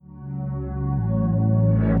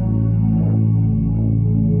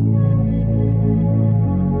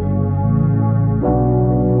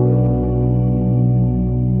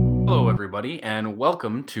everybody, and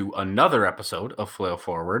welcome to another episode of Flail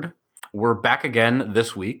Forward. We're back again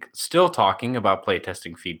this week, still talking about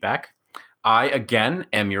playtesting feedback. I, again,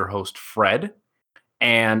 am your host, Fred,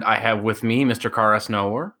 and I have with me Mr. Karas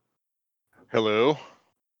Nowhere. Hello.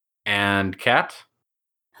 And Kat.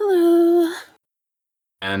 Hello.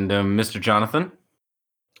 And Mr. Jonathan.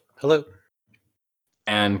 Hello.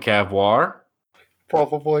 And Cavoir.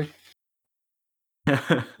 Probably.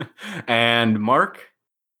 And Mark.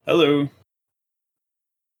 Hello.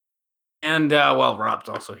 And, Rob's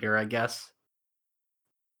also here, I guess.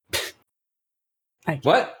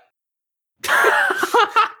 What?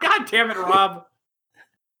 God damn it, Rob.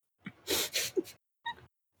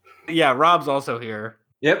 Yeah, Rob's also here.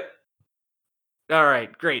 Yep. All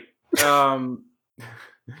right, great. So,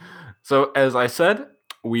 as I said,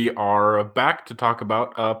 we are back to talk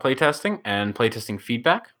about playtesting and playtesting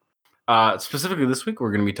feedback. Specifically this week,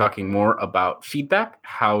 we're going to be talking more about feedback,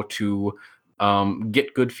 how to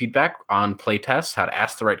get good feedback on playtests, how to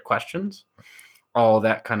ask the right questions, all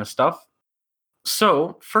that kind of stuff.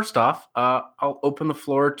 So, first off, I'll open the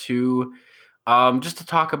floor to just to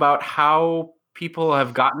talk about how people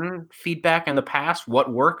have gotten feedback in the past,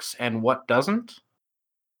 what works and what doesn't.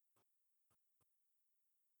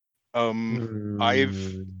 I've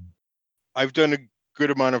done a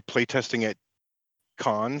good amount of playtesting at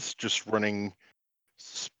cons, just running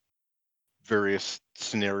various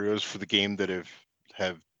scenarios for the game that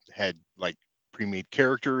have had like pre-made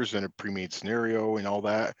characters and a pre-made scenario and all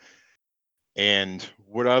that. And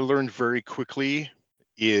what I learned very quickly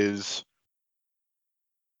is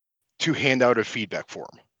to hand out a feedback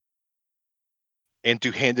form and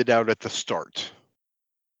to hand it out at the start.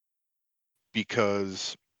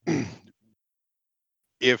 Because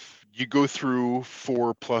if you go through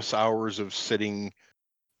 4+ hours of sitting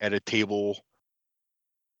at a table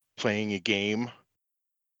playing a game,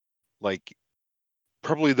 like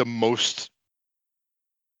probably the most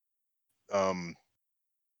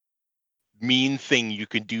mean thing you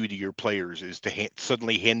can do to your players is to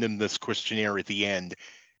suddenly hand them this questionnaire at the end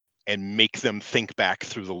and make them think back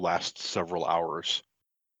through the last several hours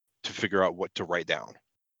to figure out what to write down.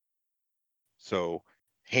 So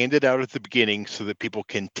hand it out at the beginning so that people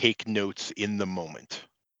can take notes in the moment.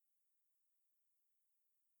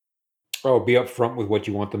 Oh, be upfront with what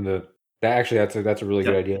you want them to. That's a really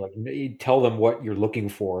good idea. Like, you tell them what you're looking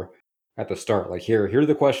for at the start. Like, here are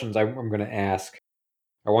the questions I'm going to ask.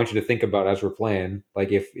 I want you to think about as we're playing.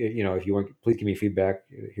 Like, if you want, please give me feedback.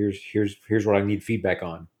 Here's what I need feedback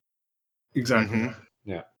on. Exactly. Mm-hmm.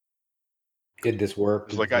 Yeah. Did this work?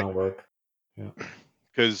 Did this not work? Yeah.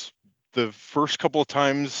 Because the first couple of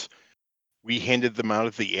times we handed them out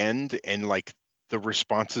at the end, and like the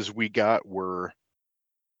responses we got were,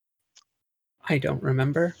 I don't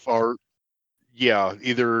remember.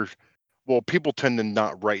 People tend to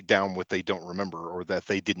not write down what they don't remember or that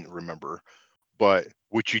they didn't remember. But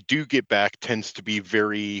what you do get back tends to be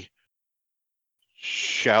very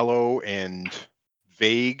shallow and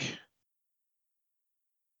vague.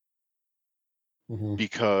 Mm-hmm.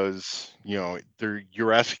 Because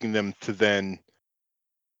you're asking them to then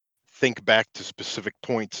think back to specific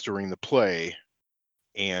points during the play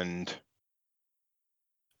and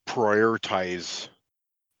prioritize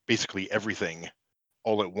basically everything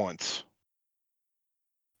all at once,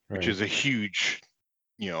 which is a huge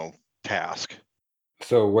task.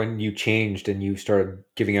 So when you changed and you started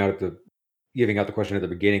giving out the question at the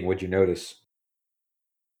beginning, what'd you notice?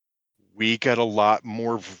 We got a lot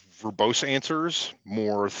more verbose answers,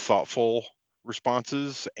 more thoughtful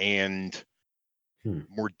responses, and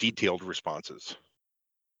more detailed responses.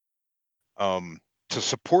 To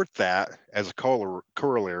support that, as a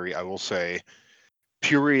corollary, I will say,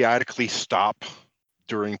 periodically stop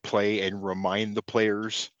during play and remind the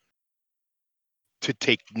players to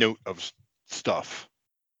take note of stuff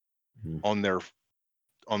on their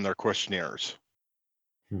questionnaires.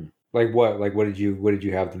 Like what? Like what did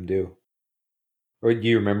you have them do? Or do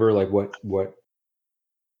you remember like what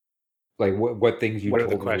things you told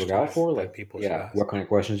them to look out for? Like people should ask? What kind of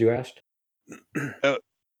questions you asked?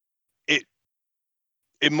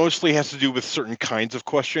 It mostly has to do with certain kinds of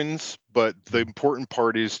questions, but the important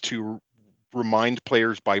part is to remind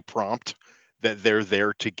players by prompt that they're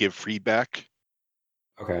there to give feedback.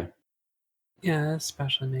 Okay. Yeah,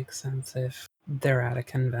 especially makes sense if they're at a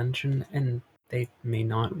convention and they may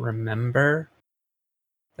not remember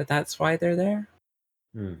that that's why they're there.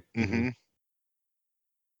 Mm-hmm.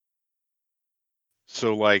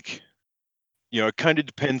 So, like, it kind of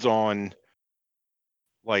depends on,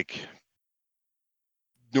 like,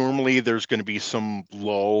 normally there's going to be some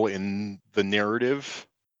lull in the narrative,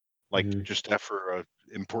 like just after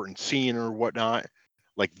important scene or whatnot,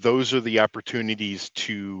 like those are the opportunities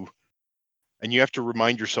to, and you have to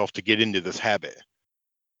remind yourself to get into this habit.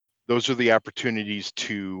 Those are the opportunities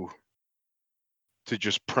to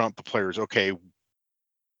just prompt the players. Okay,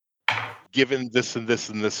 given this and this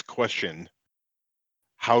and this question,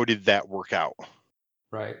 how did that work out?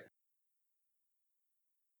 Right.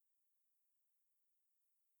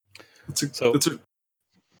 Go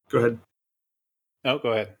ahead. Oh,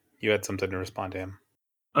 go ahead. You had something to respond to him.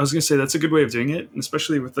 I was going to say that's a good way of doing it,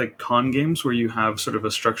 especially with like con games where you have sort of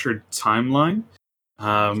a structured timeline.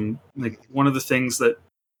 Like one of the things that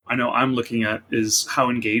I know I'm looking at is how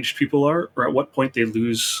engaged people are, or at what point they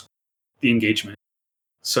lose the engagement.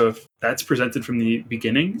 So if that's presented from the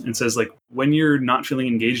beginning and says like when you're not feeling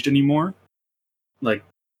engaged anymore, like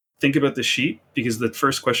think about the sheet, because the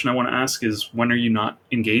first question I want to ask is when are you not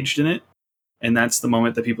engaged in it? And that's the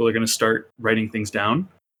moment that people are going to start writing things down.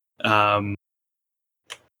 And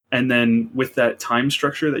then with that time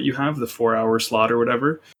structure that you have, the 4-hour slot or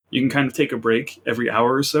whatever, you can kind of take a break every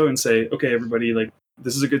hour or so and say, okay, everybody, like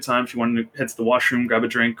this is a good time. If you want to head to the washroom, grab a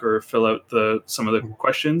drink, or fill out some of the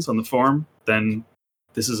questions on the form, then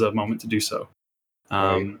this is a moment to do so.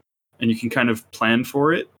 And you can kind of plan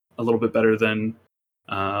for it a little bit better than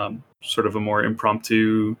sort of a more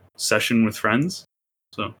impromptu session with friends.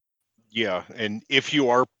 So yeah, and if you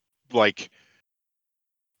are like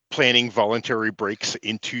planning voluntary breaks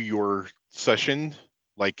into your session,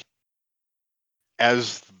 like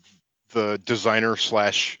as the designer /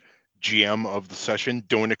 GM of the session,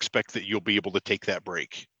 don't expect that you'll be able to take that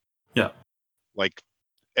break. Yeah. Like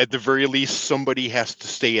at the very least, somebody has to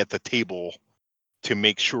stay at the table to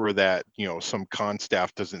make sure that, you know, some con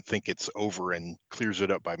staff doesn't think it's over and clears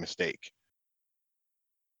it up by mistake.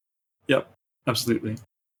 Yep, absolutely.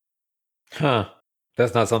 Huh.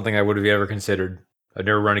 That's not something I would have ever considered. I've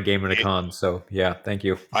never run a game in a con, so yeah, thank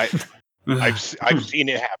you. I've seen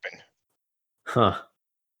it happen. Huh.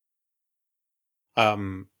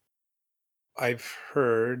 I've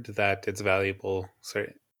heard that it's valuable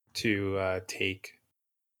to take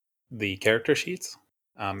the character sheets,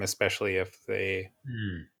 especially if they,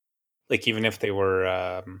 like, even if they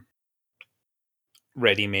were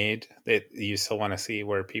ready-made, you still want to see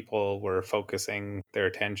where people were focusing their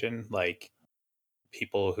attention. Like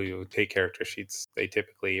people who take character sheets, they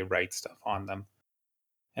typically write stuff on them,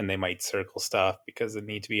 and they might circle stuff because it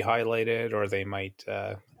need to be highlighted, or they might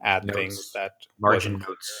add Notes. things that Margin wasn't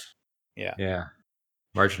notes. clear. Yeah.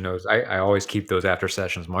 Margin notes. I always keep those after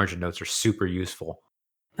sessions. Margin notes are super useful.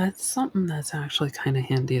 That's something that's actually kind of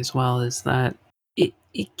handy as well, is that it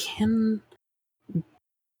can,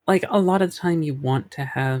 like, a lot of the time you want to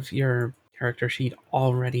have your character sheet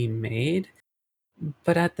already made,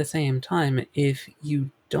 but at the same time, if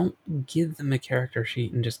you don't give them a character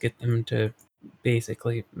sheet and just get them to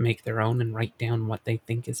basically make their own and write down what they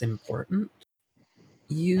think is important,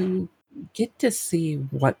 you get to see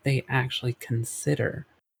what they actually consider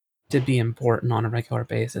to be important on a regular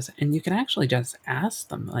basis. And you can actually just ask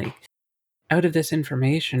them, like, out of this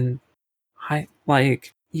information,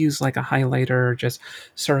 use like a highlighter, or just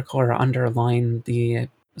circle or underline the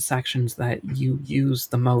sections that you use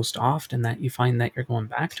the most often, that you find that you're going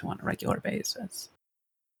back to on a regular basis.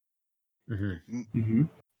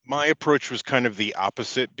 My approach was kind of the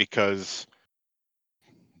opposite, because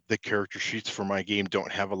the character sheets for my game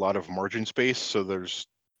don't have a lot of margin space, so there's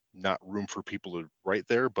not room for people to write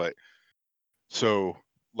there. But so,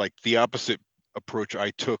 like, the opposite approach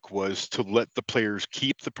I took was to let the players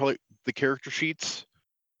keep the character sheets,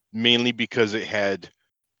 mainly because it had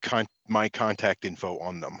my contact info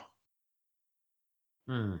on them.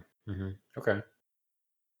 Okay.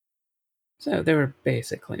 So they were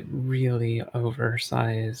basically really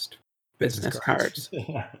oversized business cards.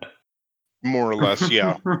 More or less,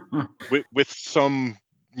 yeah. with some,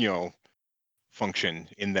 you know, function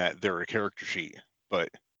in that they're a character sheet. But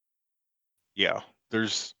yeah,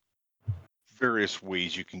 there's various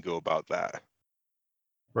ways you can go about that.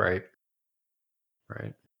 Right.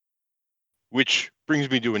 Which brings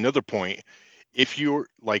me to another point. If you're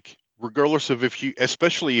like, regardless of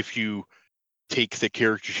especially if you take the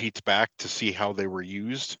character sheets back to see how they were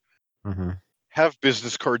used, have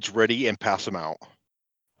business cards ready and pass them out.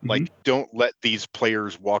 Like, don't let these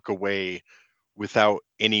players walk away without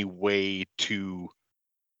any way to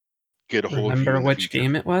get a hold of you. Remember which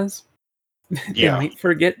game it was? Yeah. They might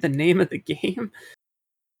forget the name of the game.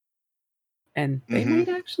 And they might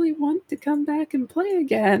actually want to come back and play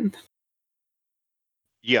again.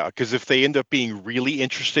 Yeah, because if they end up being really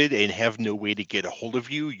interested and have no way to get a hold of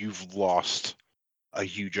you, you've lost a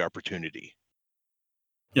huge opportunity.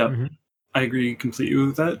 Yeah, I agree completely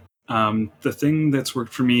with that. The thing that's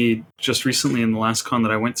worked for me just recently in the last con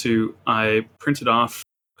that I went to, I printed off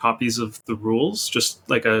copies of the rules, just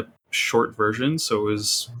like a short version. So it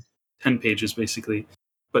was 10 pages basically,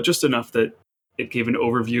 but just enough that it gave an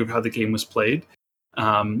overview of how the game was played.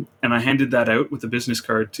 And I handed that out with a business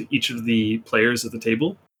card to each of the players at the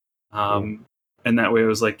table. And that way I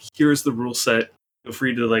was like, here's the rule set. Feel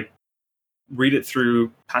free to like read it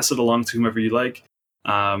through, pass it along to whomever you like.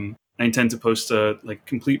 I intend to post a like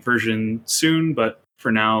complete version soon, but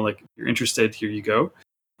for now, like if you're interested, here you go.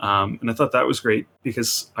 And I thought that was great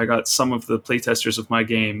because I got some of the playtesters of my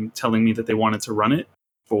game telling me that they wanted to run it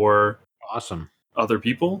for Awesome. other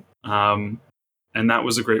people. And that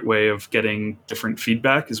was a great way of getting different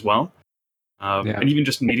feedback as well. And even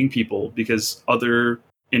just meeting people, because other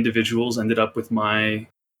individuals ended up with my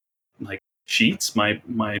like sheets,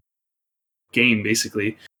 my game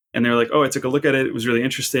basically. And they're like, oh, I took a look at it. It was really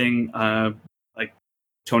interesting. Like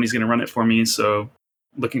Tony's going to run it for me. So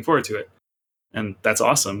looking forward to it. And that's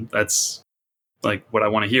awesome. That's like what I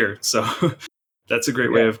want to hear. So that's a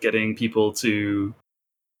great way of getting people to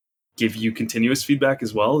give you continuous feedback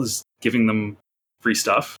as well as giving them free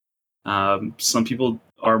stuff. Some people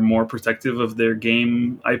are more protective of their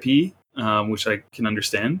game IP, which I can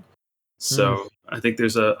understand. So I think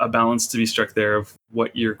there's a balance to be struck there of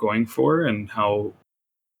what you're going for and how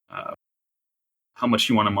much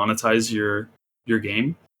you want to monetize your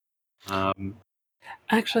game.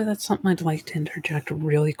 Actually, that's something I'd like to interject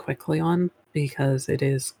really quickly on because it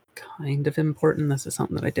is kind of important. This is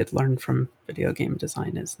something that I did learn from video game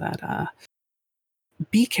design, is that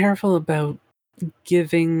be careful about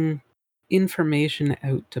giving information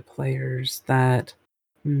out to players that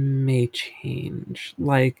may change.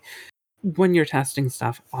 Like, when you're testing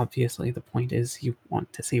stuff, obviously the point is you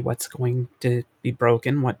want to see what's going to be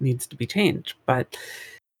broken, what needs to be changed. But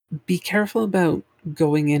be careful about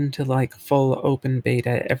going into like full open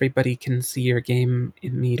beta. Everybody can see your game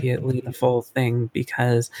immediately, the full thing,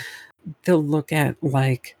 because they'll look at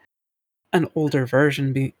like an older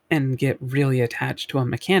version and get really attached to a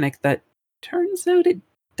mechanic that turns out it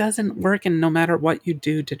doesn't work, and no matter what you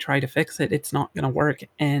do to try to fix it, it's not going to work,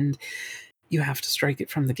 and you have to strike it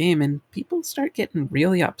from the game. And people start getting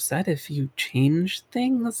really upset if you change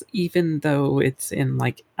things, even though it's in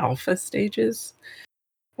like alpha stages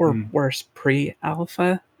or worse,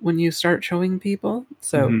 pre-alpha, when you start showing people.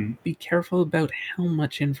 So be careful about how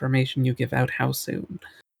much information you give out, how soon,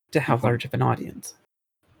 to how large of an audience.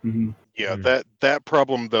 Yeah, that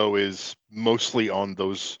problem though is mostly on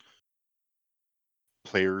those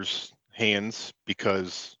players' hands,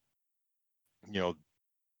 because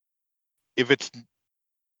if it's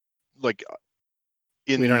like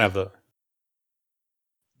we don't have the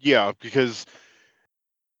because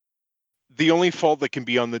the only fault that can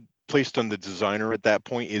be placed on the designer at that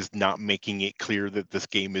point is not making it clear that this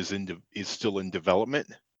game is still in development.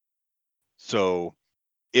 So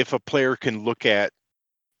if a player can look at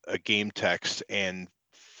a game text and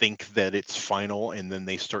think that it's final and then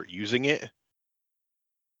they start using it,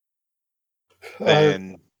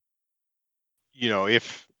 then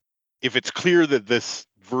if it's clear that this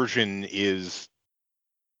version is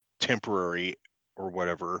temporary or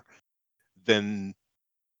whatever, then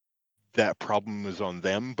that problem is on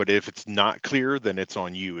them. But if it's not clear, then it's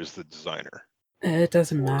on you as the designer. It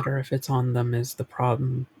doesn't matter if it's on them is the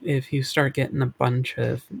problem. If you start getting a bunch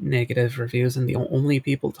of negative reviews and the only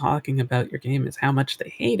people talking about your game is how much they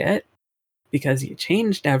hate it because you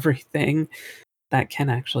changed everything, that can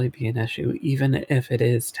actually be an issue. Even if it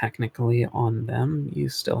is technically on them, you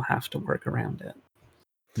still have to work around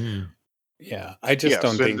it. Yeah, I just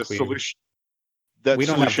don't think the solution. We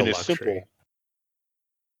don't have the is luxury. simple.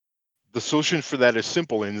 The solution for that is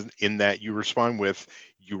simple in that you respond with,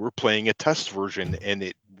 you were playing a test version and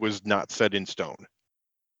it was not set in stone.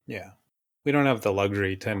 Yeah. We don't have the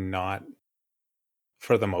luxury to not,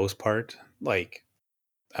 for the most part, like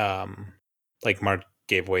Mark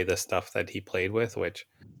gave away the stuff that he played with, which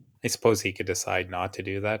I suppose he could decide not to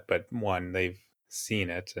do that, but one, they've seen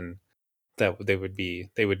it and that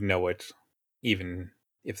they would know it even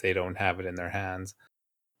if they don't have it in their hands.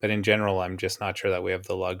 But in general, I'm just not sure that we have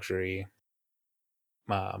the luxury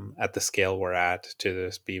at the scale we're at to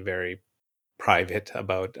just be very private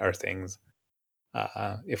about our things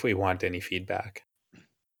if we want any feedback.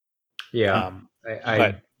 Yeah.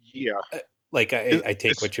 I take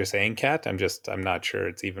It's- what you're saying, Kat. I'm not sure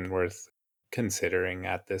it's even worth considering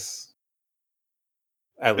at this,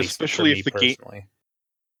 at least especially for me if the personally. game,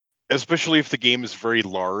 especially if the game is very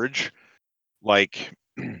large. Like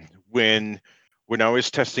when I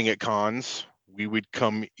was testing at cons, we would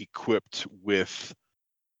come equipped with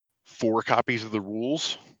 4 copies of the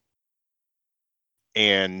rules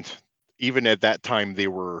and even at that time they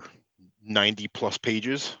were 90 plus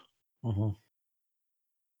pages.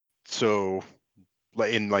 So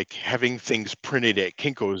like having things printed at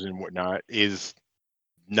Kinko's and whatnot is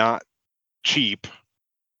not cheap,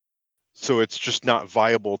 so it's just not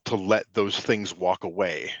viable to let those things walk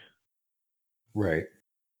away, Right.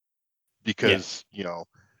 because you know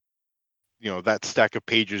that stack of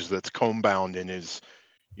pages that's comb bound and is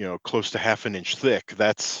close to half an inch thick,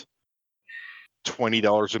 that's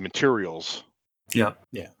 $20 of materials. Yeah.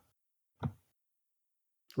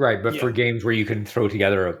 Right, but Yeah. for games where you can throw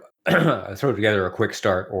together a quick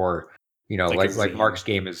start, or Like a like zine. Mark's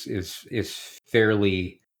game is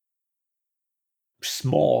fairly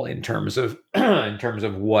small in terms of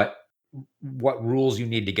what rules you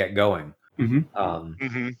need to get going.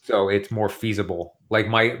 Mm-hmm. So it's more feasible. Like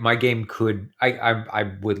my game could I'm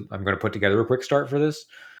going to put together a quick start for this,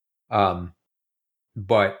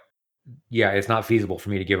 but yeah, it's not feasible for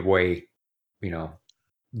me to give away the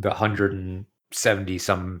 170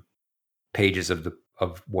 some pages of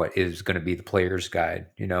what is going to be the player's guide,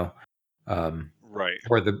 Right.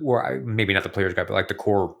 or maybe not the player's guide, but like the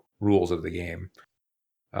core rules of the game.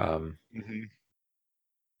 Mm-hmm.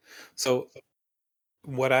 So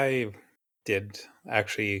what I did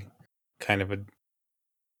actually kind of I'm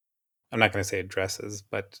not going to say addresses,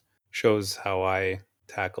 but shows how I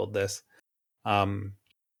tackled this.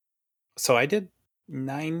 So I did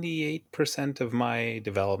 98% of my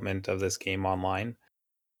development of this game online,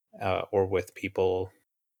 or with people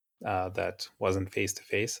that wasn't face to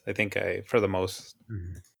face. I think for the most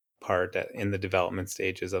part, in the development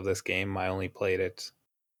stages of this game, I only played it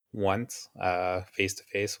once face to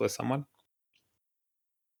face with someone.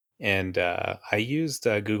 And I used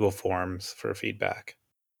Google Forms for feedback.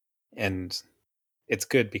 And it's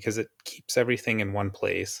good because it keeps everything in one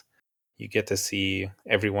place. You get to see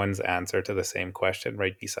everyone's answer to the same question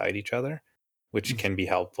right beside each other, which can be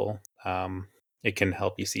helpful. It can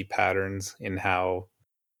help you see patterns in how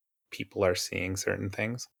people are seeing certain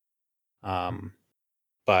things.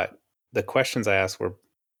 But the questions I asked were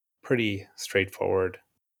pretty straightforward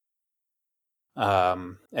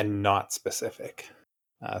and not specific.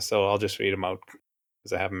 So I'll just read them out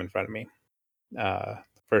because I have them in front of me. The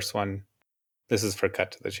first one, this is for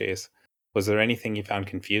cut to the chase. Was there anything you found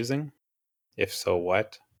confusing? If so,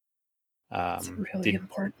 what? It's a really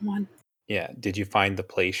important one. Yeah. Did you find the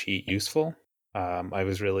play sheet useful? I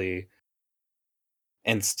was really,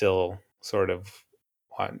 and still sort of,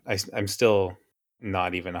 I'm still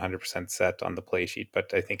not even 100% set on the play sheet,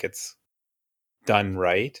 but I think it's done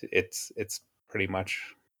right. It's pretty much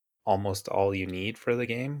almost all you need for the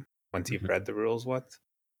game once you've read the rules once.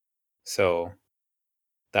 So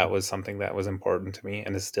that was something that was important to me,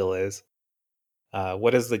 and it still is.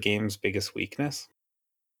 What is the game's biggest weakness?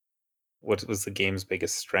 What was the game's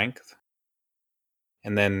biggest strength?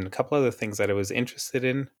 And then a couple other things that I was interested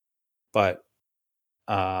in, but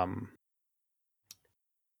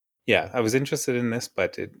yeah, I was interested in this,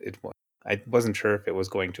 but I wasn't sure if it was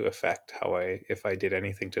going to affect if I did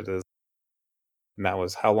anything to this. And that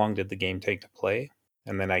was, how long did the game take to play?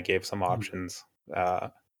 And then I gave some options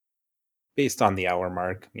based on the hour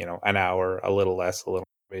mark, an hour, a little less, a little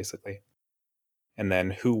more, basically. And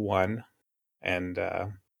then who won? And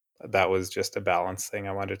that was just a balance thing.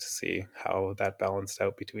 I wanted to see how that balanced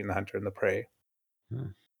out between the hunter and the prey.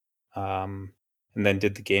 And then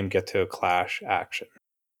did the game get to a clash action?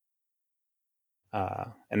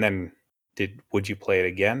 And then would you play it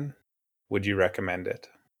again? Would you recommend it?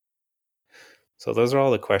 So those are all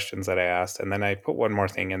the questions that I asked. And then I put one more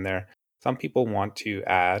thing in there. Some people want to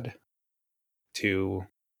add to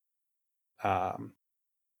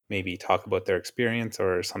maybe talk about their experience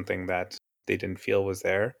or something that they didn't feel was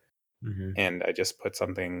there. And I just put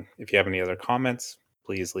something, if you have any other comments,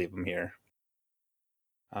 please leave them here.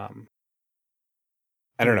 I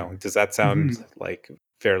don't know. Does that sound like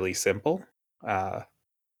fairly simple? I'm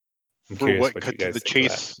For curious what what cut you to guys the think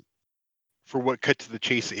of that. chase, for what cut to the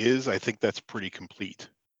chase is, I think that's pretty complete.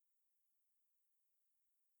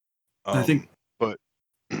 I think, but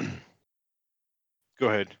go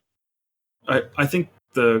ahead. I think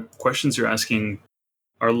the questions you're asking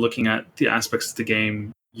are looking at the aspects of the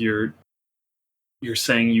game you're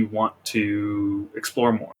saying you want to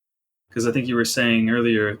explore more. Because I think you were saying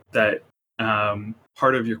earlier that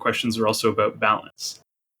part of your questions are also about balance.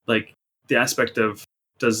 Like the aspect of,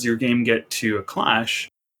 does your game get to a clash,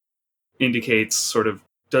 indicates sort of,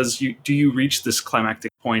 do you reach this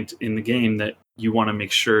climactic point in the game that you want to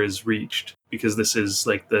make sure is reached, because this is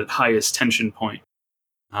like the highest tension point.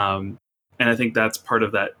 And I think that's part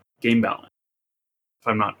of that game balance, if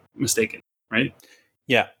I'm not mistaken, right?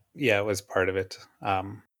 Yeah. Yeah, it was part of it.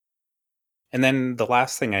 And then the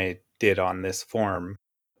last thing I did on this form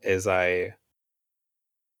is I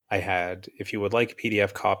had, if you would like a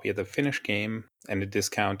PDF copy of the finished game and a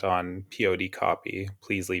discount on POD copy,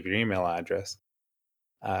 please leave your email address.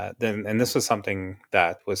 And this was something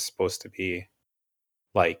that was supposed to be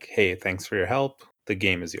like, hey, thanks for your help. The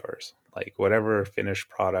game is yours. Like whatever finished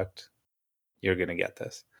product, you're going to get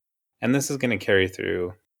this. And this is going to carry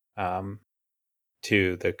through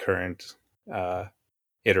to the current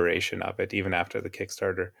iteration of it, even after the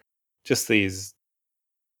Kickstarter. Just these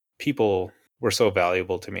people were so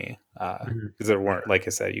valuable to me because there weren't, like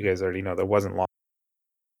I said, you guys already know, there wasn't long.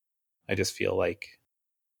 I just feel like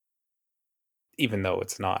even though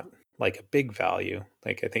it's not like a big value,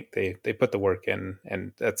 like I think they put the work in,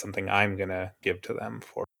 and that's something I'm gonna give to them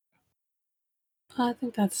for. I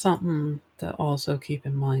think that's something to also keep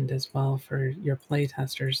in mind as well for your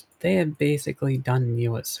playtesters. They have basically done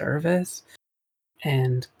you a service,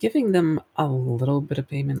 and giving them a little bit of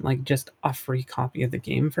payment, like just a free copy of the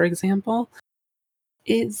game, for example,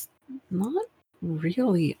 is not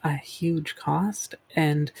really a huge cost,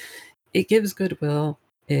 and it gives goodwill.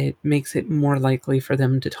 It makes it more likely for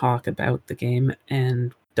them to talk about the game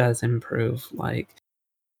and does improve like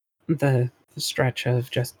the stretch of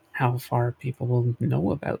just how far people will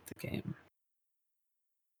know about the game.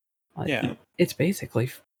 Like, Yeah. it's basically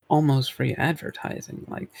almost free advertising.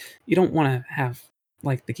 Like, you don't want to have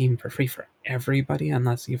like the game for free for everybody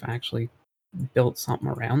unless you've actually built something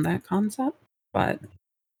around that concept. But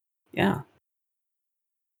yeah,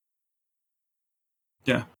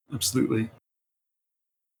 Yeah, absolutely.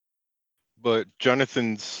 But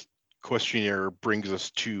Jonathan's questionnaire brings us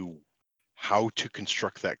to how to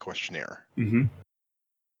construct that questionnaire. Mm-hmm.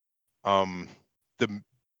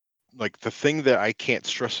 The thing that I can't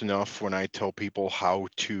stress enough when I tell people how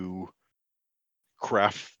to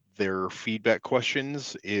craft their feedback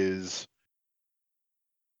questions is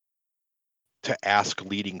to ask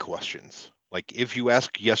leading questions. Like if you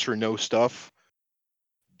ask yes or no stuff,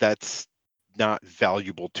 that's not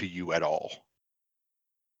valuable to you at all.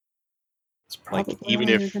 it's probably even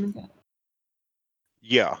all if- you're gonna get.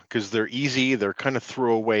 Yeah, because they're easy, they're kind of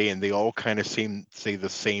throwaway, and they all kind of say the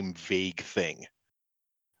same vague thing.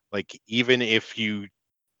 Like even if you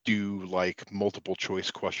do like multiple choice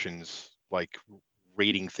questions, like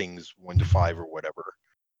rating things 1 to 5 or whatever,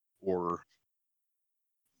 or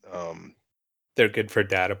They're good for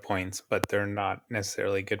data points, but they're not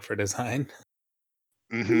necessarily good for design.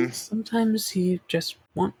 mhm. Sometimes you just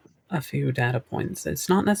want a few data points. It's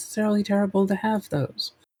not necessarily terrible to have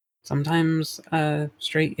those. Sometimes a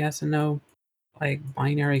straight yes and no, like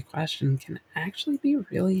binary question, can actually be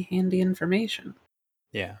really handy information.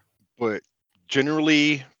 Yeah. But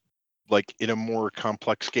generally, like in a more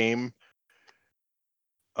complex game,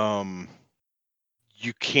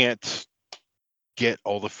 you can't get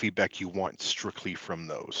all the feedback you want strictly from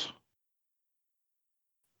those.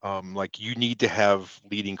 Like you need to have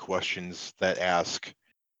leading questions that ask,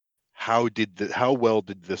 how well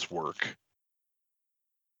did this work?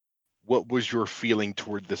 What was your feeling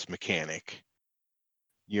toward this mechanic?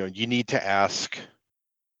 You need to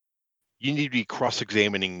be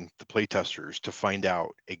cross-examining the playtesters to find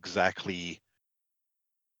out exactly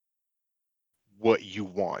what you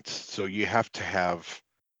want. So you have to have,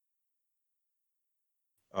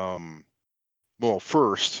 well,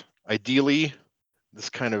 first, ideally,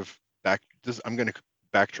 I'm going to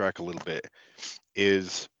backtrack a little bit,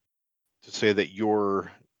 is to say that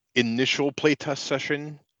your initial playtest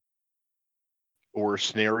session or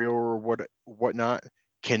scenario or whatnot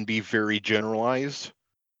can be very generalized.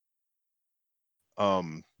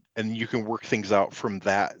 And you can work things out from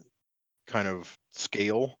that kind of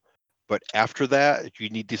scale. But after that, you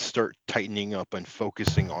need to start tightening up and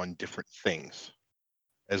focusing on different things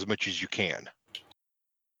as much as you can.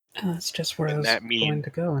 That's just where And I was that going to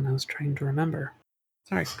go, and I was trying to remember.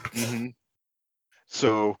 Sorry. Mm-hmm.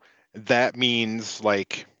 So that means,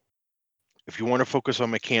 like, if you want to focus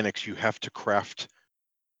on mechanics, you have to craft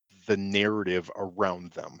the narrative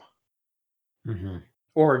around them. Mm-hmm.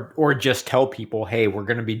 Or just tell people, hey, we're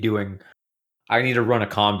going to be doing. I need to run a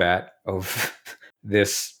combat of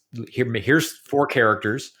this. Here's 4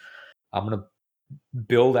 characters. I'm going to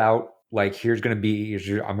build out like here's going to be.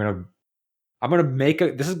 I'm going to make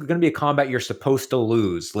this is going to be a combat you're supposed to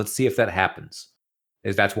lose. Let's see if that happens.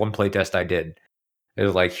 That's one playtest I did. It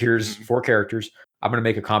was like, here's 4 characters. I'm going to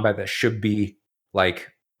make a combat that should be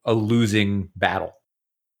like a losing battle,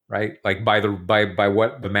 right? Like by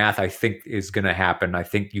what the math I think is going to happen, I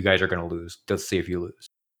think you guys are going to lose. Let's see if you lose,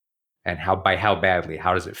 and how badly.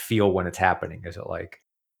 How does it feel when it's happening? Is it like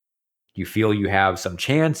Do you feel you have some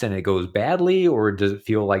chance and it goes badly, or does it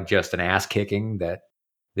feel like just an ass kicking that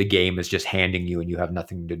the game is just handing you and you have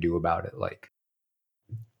nothing to do about it? Like,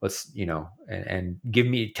 let's, and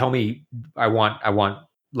tell me, I want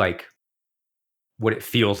like what it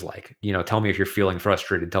feels like. Tell me if you're feeling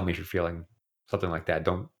frustrated. Tell me if you're feeling something like that.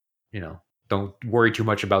 Don't worry too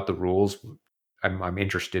much about the rules. I'm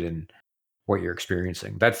interested in what you're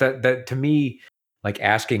experiencing. That to me, like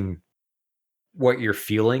asking what you're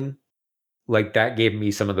feeling, like that gave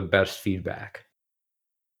me some of the best feedback.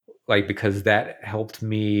 Like, because that helped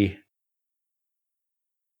me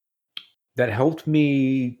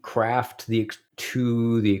craft the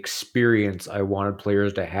experience I wanted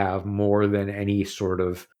players to have more than any sort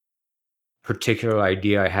of particular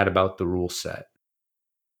idea I had about the rule set.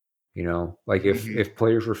 Like if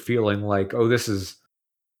players were feeling like, oh, this is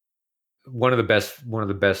one of the best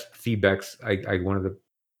feedbacks, one of the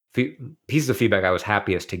pieces of feedback I was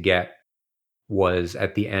happiest to get was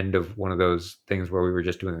at the end of one of those things where we were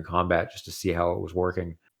just doing a combat just to see how it was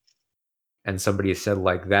working. And somebody said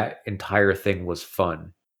like that entire thing was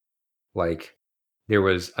fun. Like there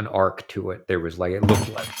was an arc to it. There was like, it looked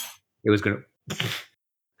like it was going to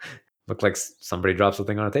look like somebody dropped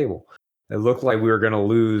something on a table. It looked like we were going to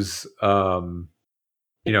lose.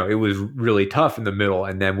 It was really tough in the middle,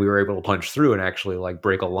 and then we were able to punch through and actually like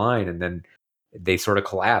break a line. And then they sort of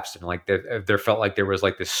collapsed. And like there felt like there was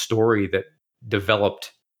like this story that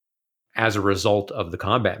developed as a result of the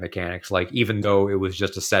combat mechanics. Like, even though it was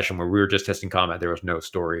just a session where we were just testing combat, there was no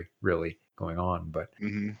story really going on, but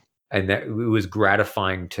and that it was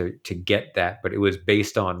gratifying to get that, but it was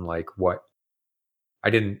based on like what I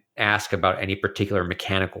didn't ask about any particular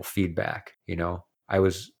mechanical feedback. I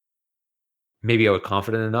was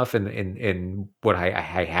confident enough in what I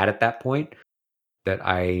had at that point that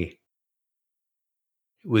I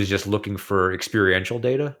was just looking for experiential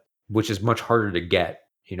data, which is much harder to get.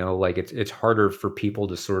 Like it's harder for people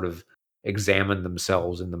to sort of examine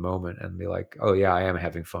themselves in the moment and be like, oh yeah, I am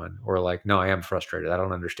having fun, or like, no, I am frustrated. I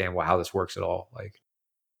don't understand how this works at all. Like,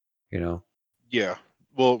 Yeah.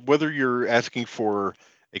 Well, whether you're asking for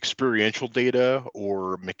experiential data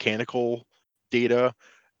or mechanical data,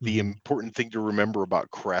 the important thing to remember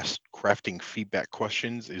about crafting feedback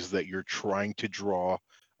questions is that you're trying to draw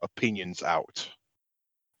opinions out,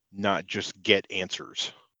 not just get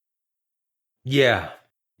answers. Yeah,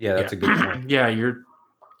 that's a good point. Yeah, you're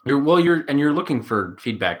looking for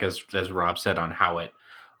feedback, as Rob said, on how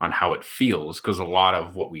it feels, because a lot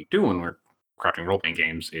of what we do when we're crafting role-playing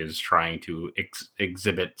games is trying to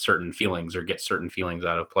exhibit certain feelings or get certain feelings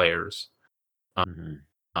out of players.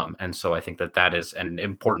 And so I think that is an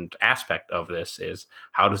important aspect of this, is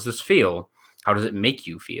how does this feel? How does it make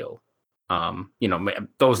you feel?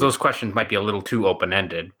 Those questions might be a little too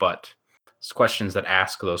open-ended, but questions that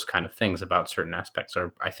ask those kind of things about certain aspects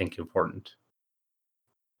are, I think, important.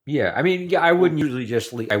 Yeah, I mean, I wouldn't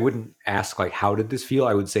usually I wouldn't ask like, how did this feel?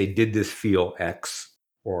 I would say, did this feel X?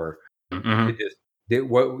 Or when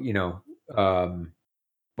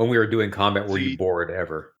we were doing combat, were you bored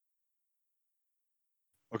ever?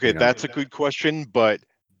 Okay, that's a good question, but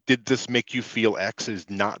did this make you feel X is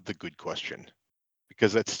not the good question,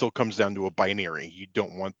 because that still comes down to a binary. You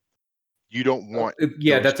don't want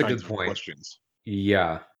that's a good point. Questions.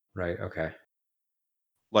 Yeah, right. Okay.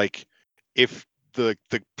 Like, if the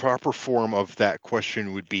proper form of that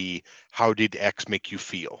question would be, how did X make you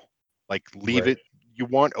feel? Like, leave it. You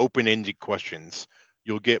want open-ended questions.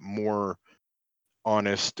 You'll get more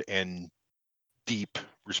honest and deep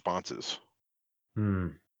responses.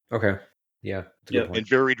 Okay. Yeah. That's a good point. And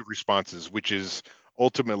varied responses, which is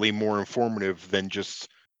ultimately more informative than just,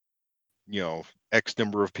 X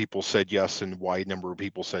number of people said yes and Y number of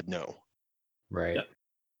people said no. Right. Yeah.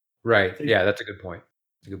 Right. Yeah, that's a good point.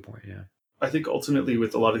 Yeah. I think ultimately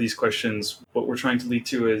with a lot of these questions, what we're trying to lead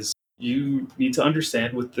to is you need to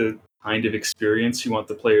understand what the kind of experience you want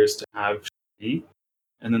the players to have be.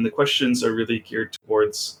 And then the questions are really geared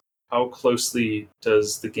towards how closely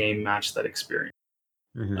does the game match that experience.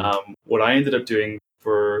 What I ended up doing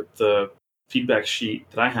for the feedback sheet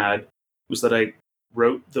that I had was that I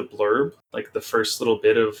wrote the blurb, like the first little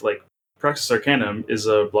bit of like, Praxis Arcanum is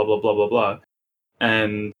a blah, blah, blah, blah, blah.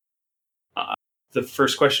 And the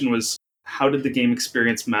first question was, how did the game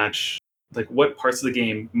experience match, like what parts of the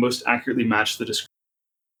game most accurately match the description,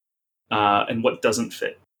 and what doesn't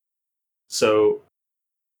fit? So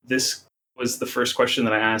this was the first question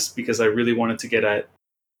that I asked, because I really wanted to get at,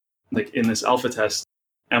 like in this alpha test,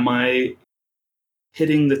 am I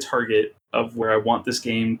hitting the target of where I want this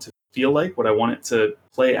game to feel like, what I want it to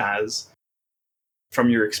play as from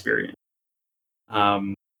your experience?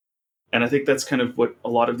 And I think that's kind of what a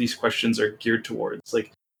lot of these questions are geared towards.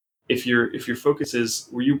 Like, if your focus is,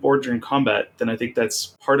 were you bored during combat, then I think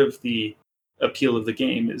that's part of the appeal of the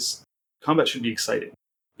game. Is combat should be exciting,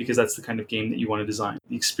 because that's the kind of game that you want to design.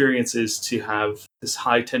 The experience is to have this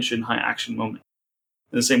high tension, high action moment.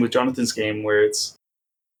 And the same with Jonathan's game, where it's,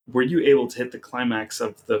 were you able to hit the climax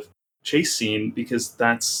of the chase scene, because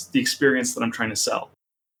that's the experience that I'm trying to sell.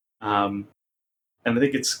 And I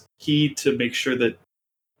think it's key to make sure that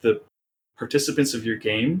the participants of your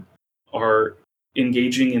game are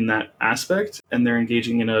engaging in that aspect, and they're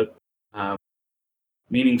engaging in a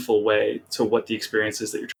meaningful way to what the experience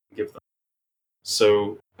is that you're trying to give them.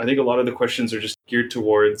 So I think a lot of the questions are just geared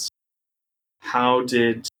towards, how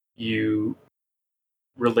did you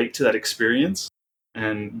relate to that experience,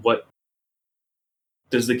 and what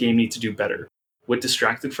does the game need to do better? What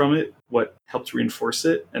distracted from it? What helped reinforce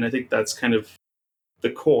it? And I think that's kind of the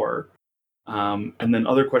core. And then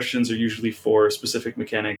other questions are usually for specific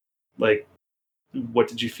mechanics, like, what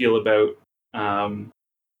did you feel about, I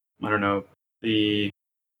don't know, the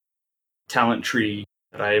talent tree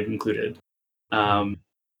that I have included? And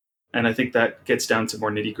I think that gets down to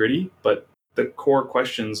more nitty gritty, but the core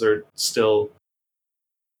questions are still,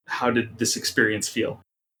 how did this experience feel?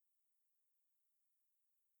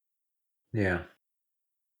 Yeah.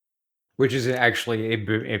 Which is actually,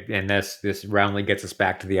 and this roundly gets us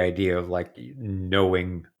back to the idea of like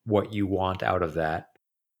knowing what you want out of that.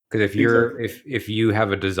 Because if you're if you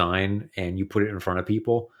have a design and you put it in front of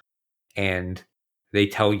people, and they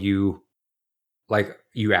tell you, like,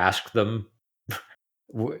 you ask them,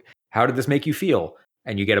 how did this make you feel?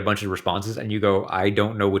 And you get a bunch of responses, and you go, I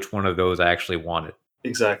don't know which one of those I actually wanted.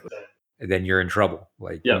 Exactly. Then you're in trouble.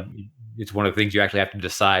 Like, yeah. It's one of the things you actually have to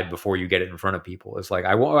decide before you get it in front of people. It's like,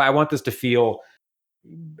 I want this to feel,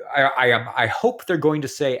 I hope they're going to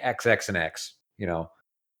say X, X, and X, you know,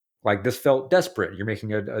 like this felt desperate. You're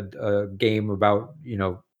making a game about, you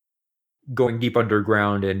know, going deep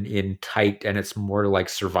underground and in tight, and it's more like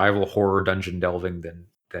survival horror dungeon delving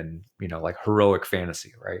than, you know, like heroic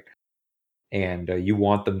fantasy. Right. And you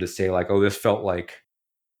want them to say like, oh, this felt like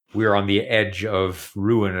we're on the edge of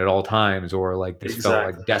ruin at all times, or like this felt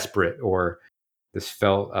like desperate, or this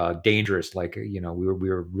felt dangerous. Like, you know, we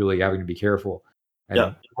were really having to be careful.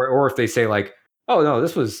 And, or if they say like, oh no,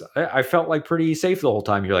 this was, I felt like pretty safe the whole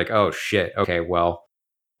time. You're like, oh shit. Okay. Well,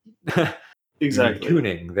 exactly.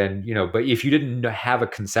 Tuning, then, you know, but if you didn't have a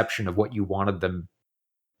conception of what you wanted them,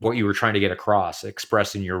 what you were trying to get across,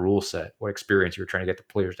 express in your rule set, what experience you were trying to get the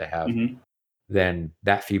players to have, then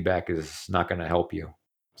that feedback is not going to help you.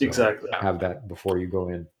 So exactly. Have that before you go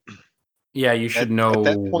in. Yeah, you should know what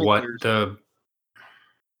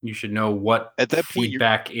at that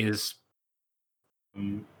feedback is.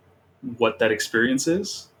 What that experience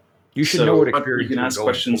is. You should know what experience. You can ask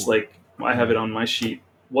questions like, I have it on my sheet.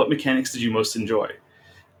 What mechanics did you most enjoy?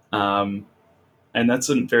 And that's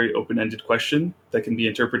a very open-ended question that can be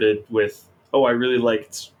interpreted with, oh, I really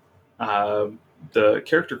liked the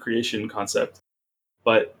character creation concept,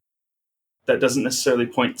 but that doesn't necessarily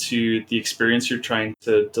point to the experience you're trying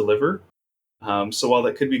to deliver. So while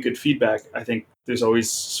that could be good feedback, I think there's always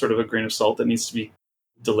sort of a grain of salt that needs to be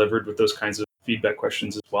delivered with those kinds of feedback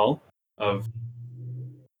questions as well. Of,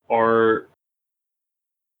 are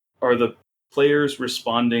the players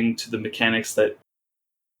responding to the mechanics that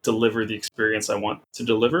deliver the experience I want to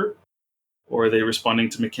deliver, or are they responding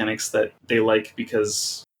to mechanics that they like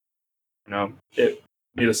because, you know, it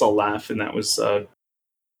made us all laugh and that was a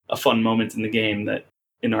fun moment in the game that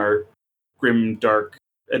in our grim, dark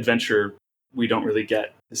adventure we don't really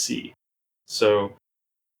get to see. So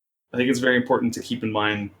I think it's very important to keep in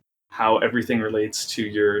mind how everything relates to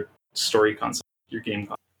your story concept, your game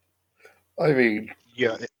concept. I mean,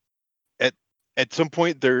 yeah, at some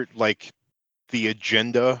point they're like, the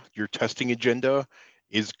agenda, your testing agenda,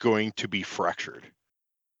 is going to be fractured.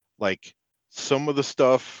 Like, some of the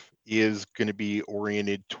stuff is going to be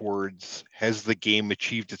oriented towards, has the game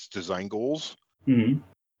achieved its design goals? Mm-hmm.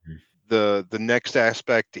 The next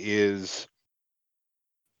aspect is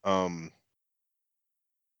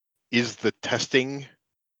the testing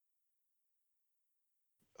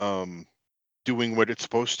doing what it's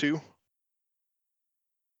supposed to?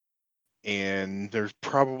 And there's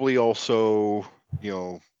probably also, you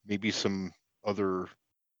know, maybe some other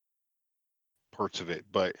parts of it,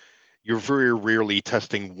 but you're very rarely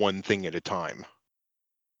testing one thing at a time.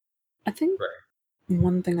 I think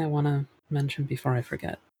one thing I want to mention before I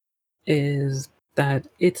forget is that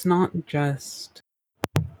it's not just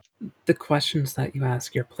the questions that you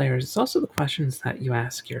ask your players, it's also the questions that you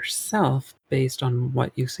ask yourself based on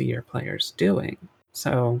what you see your players doing.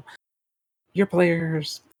 So your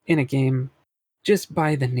players in a game, just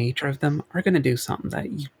by the nature of them, are going to do something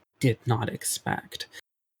that you did not expect.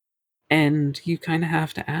 And you kind of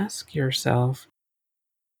have to ask yourself,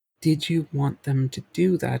 did you want them to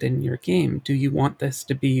do that in your game? Do you want this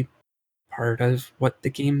to be part of what the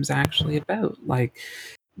game's actually about? Like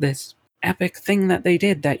this epic thing that they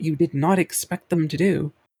did that you did not expect them to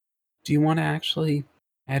do. Do you want to actually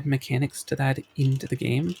add mechanics to that into the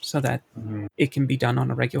game so that it can be done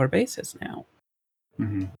on a regular basis now?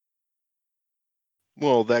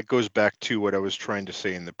 Well, that goes back to what I was trying to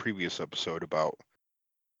say in the previous episode about,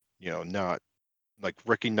 not like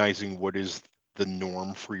recognizing what is the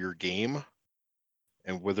norm for your game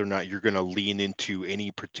and whether or not you're going to lean into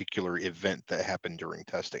any particular event that happened during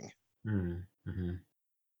testing. Mm-hmm.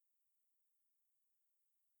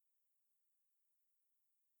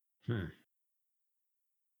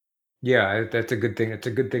 Yeah, that's a good thing. It's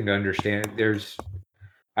a good thing to understand. I'm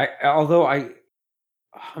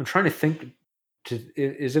trying to think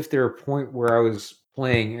as if there a point where I was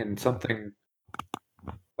playing and something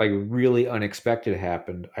like really unexpected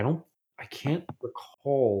happened. I can't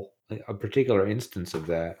recall a particular instance of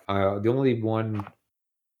that. The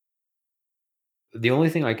only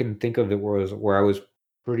thing I can think of that was where I was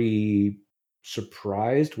pretty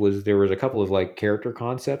surprised was there was a couple of like character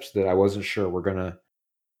concepts that I wasn't sure were gonna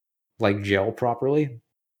like gel properly,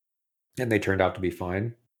 and they turned out to be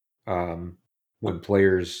fine. When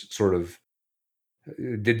players sort of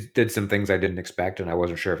did some things I didn't expect, and I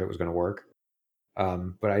wasn't sure if it was going to work.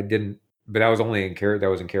 But I didn't. But that was only in character.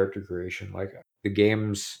 That was in character creation. Like the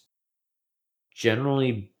game's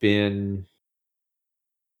generally been,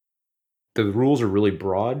 the rules are really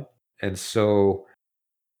broad, and so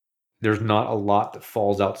there's not a lot that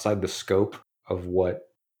falls outside the scope of what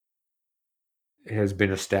has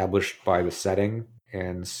been established by the setting,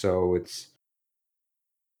 and so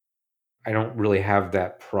I don't really have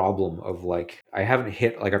that problem of like I haven't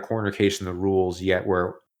hit like a corner case in the rules yet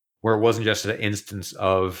where it wasn't just an instance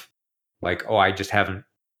of like, oh, I just haven't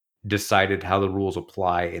decided how the rules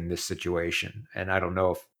apply in this situation, and I don't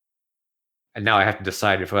know if, and now I have to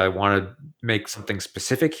decide if I want to make something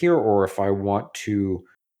specific here or if I want to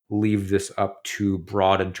leave this up to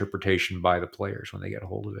broad interpretation by the players when they get a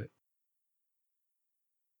hold of it.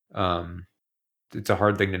 It's a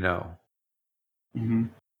hard thing to know.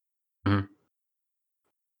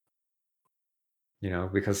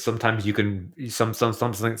 Because sometimes you can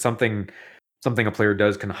something a player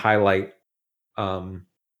does can highlight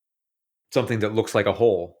something that looks like a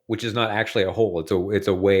hole, which is not actually a hole. It's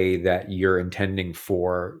a way that you're intending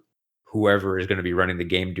for whoever is going to be running the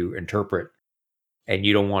game to interpret, and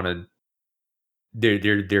you don't want to.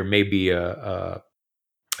 There may be a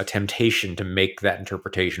temptation to make that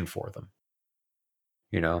interpretation for them,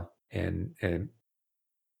 and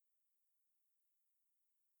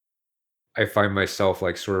I find myself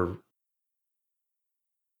like sort of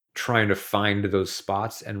trying to find those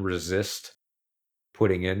spots and resist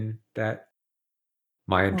putting in that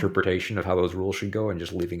my interpretation of how those rules should go and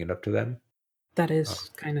just leaving it up to them. That is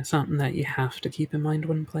kind of something that you have to keep in mind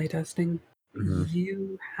when playtesting.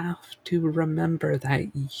 You have to remember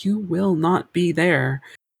that you will not be there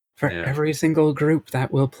for every single group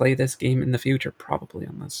that will play this game in the future, probably,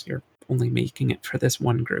 unless you're only making it for this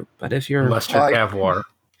one group. But if you're Cavoir.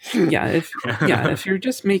 if you're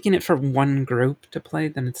just making it for one group to play,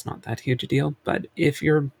 then it's not that huge a deal. But if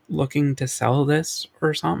you're looking to sell this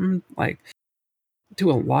or something, like to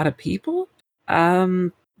a lot of people,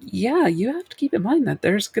 you have to keep in mind that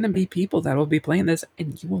there's going to be people that will be playing this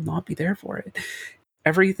and you will not be there for it.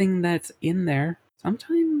 Everything that's in there,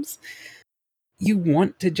 sometimes you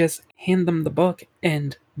want to just hand them the book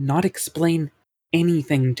and not explain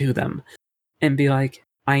anything to them and be like,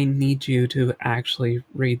 I need you to actually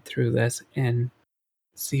read through this and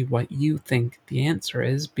see what you think the answer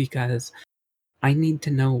is, because I need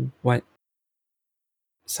to know what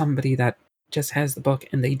somebody that just has the book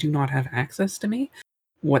and they do not have access to me,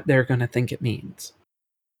 what they're going to think it means.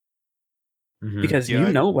 Because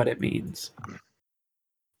you know what it means.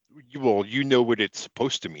 Well, you know what it's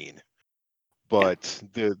supposed to mean. But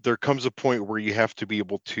there comes a point where you have to be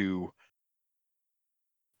able to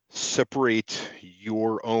separate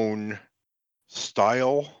your own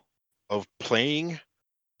style of playing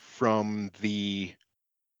from the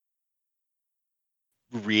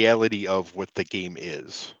reality of what the game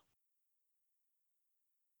is.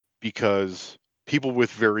 Because people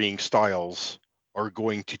with varying styles are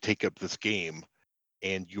going to take up this game,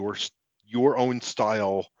 and your own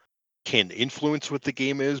style can influence what the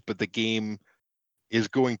game is, but the game is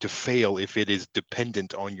going to fail if it is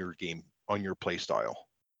dependent on your game, on your play style.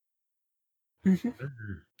 Mm-hmm.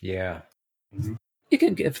 Yeah. you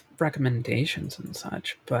can give recommendations and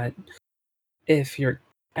such, but if you're,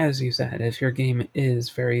 as you said, if your game is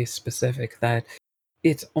very specific that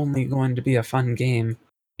it's only going to be a fun game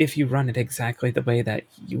if you run it exactly the way that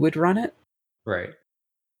you would run it, Right.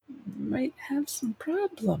 you might have some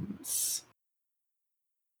problems.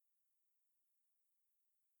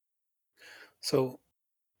 So,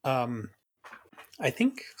 I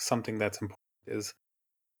think something that's important is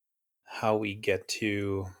how we get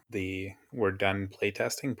to the we're done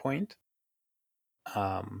playtesting point.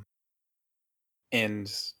 And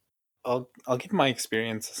I'll give my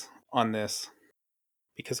experience on this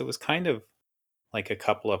because it was kind of like a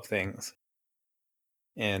couple of things.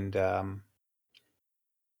 And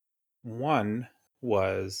one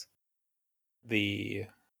was the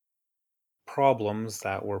problems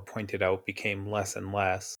that were pointed out became less and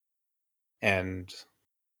less. And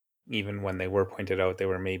even when they were pointed out, they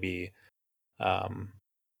were maybe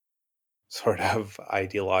sort of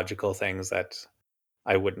ideological things that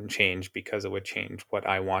I wouldn't change because it would change what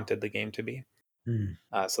I wanted the game to be.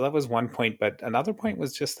 So that was one point. But another point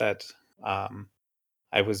was just that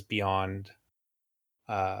I was beyond,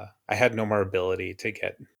 I had no more ability to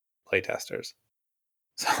get playtesters.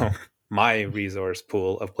 So my resource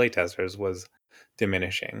pool of playtesters was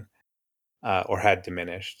diminishing or had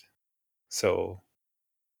diminished. So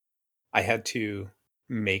I had to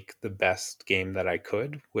make the best game that I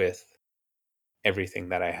could with everything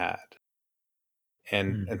that I had.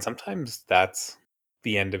 And sometimes that's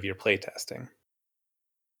the end of your playtesting.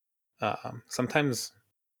 Sometimes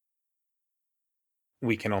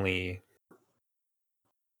we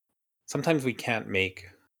can't make,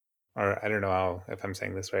 or I don't know if I'm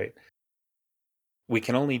saying this right. We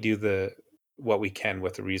can only do what we can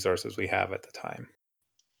with the resources we have at the time.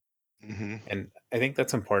 Mm-hmm. And I think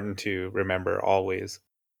that's important to remember always.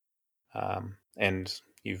 And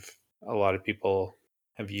a lot of people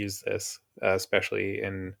have used this, especially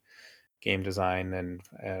in game design and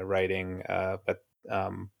writing. But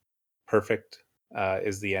perfect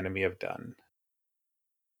is the enemy of done.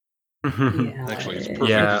 Yeah, Actually, it's perfect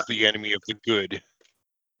is the enemy of the good.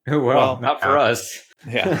 Well, not for us.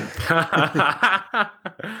 Yeah.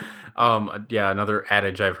 Another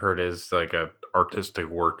adage I've heard is like a artistic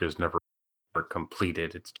work is never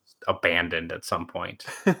completed. It's just abandoned at some point.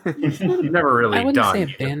 Never really I wouldn't done. say You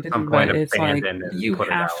just at abandoned, some but point it's like abandon and you put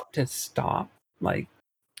it have out. to stop. Like,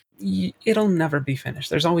 it'll never be finished.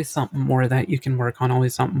 There's always something more that you can work on,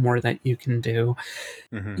 always something more that you can do.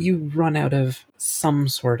 Mhm. You run out of some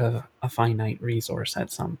sort of a finite resource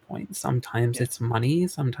at some point. Sometimes Yeah. it's money,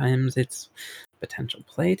 sometimes it's potential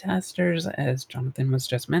playtesters, as Jonathan was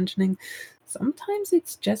just mentioning. Sometimes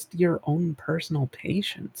it's just your own personal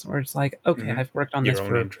patience, where it's like, okay, Mhm. I've worked on Your this own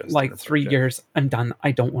for interest in like a 3 project. years. I'm done.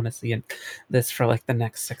 I don't want to see this for like the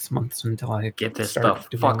next 6 months until I Get this start stuff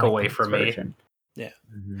doing, fuck like, away the next from me. version. Yeah.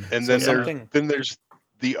 And So then there's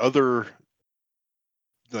the other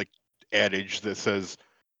like adage that says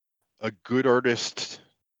a good artist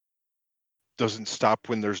doesn't stop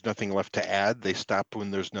when there's nothing left to add. They stop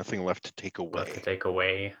when there's nothing left to take away. Left to take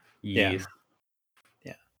away. Yeah. Yes.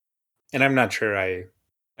 Yeah. And I'm not sure I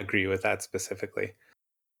agree with that specifically,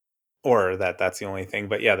 or that's the only thing.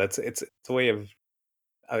 But yeah, it's a way of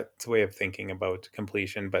thinking about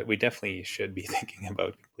completion. But we definitely should be thinking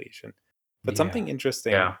about completion. But something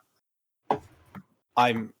interesting. Yeah.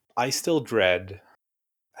 I still dread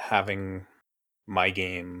having my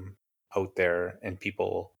game out there and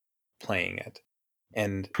people playing it,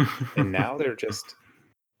 and now they're just,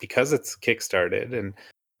 because it's kickstarted, and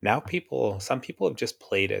now some people have just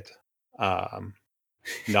played it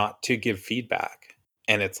not to give feedback,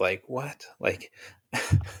 and it's like, what? Like,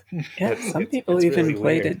 Yeah, some people it's even really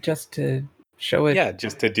played weird. it just to show it. Yeah,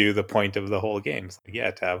 just to do the point of the whole game. So,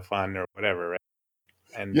 yeah, to have fun or whatever, right?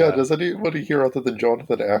 And Yeah, does anybody here other than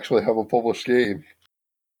Jonathan actually have a published game?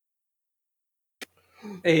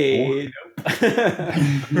 Hey.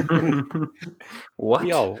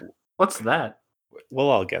 What? What's that? We'll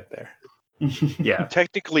all get there. Yeah.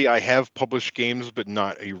 Technically, I have published games, but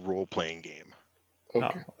not a role-playing game.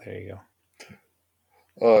 Okay. Oh, there you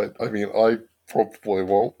go. I mean, I probably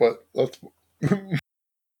won't, but that's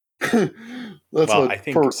Well, a I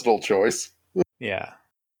think- personal choice. Yeah.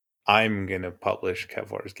 I'm going to publish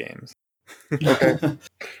Kevor's games. Okay.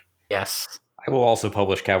 Yes. I will also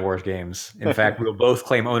publish Cav Wars games. In fact, we will both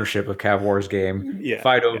claim ownership of Cav Wars game, Yeah.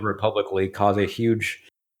 fight over it publicly, cause a huge,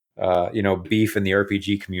 beef in the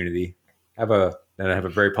RPG community. Have a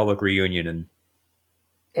very public reunion, and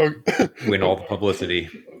Win all the publicity.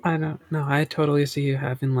 I don't know. I totally see you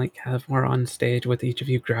having like Kevmore on stage with each of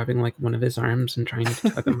you grabbing like one of his arms and trying to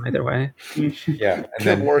tug him either way. Yeah, and Kid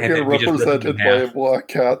then Morgan we just rip them represented in by a half. black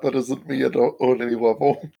cat that isn't me at any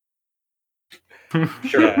level.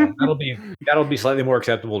 Sure, Yeah. that'll be slightly more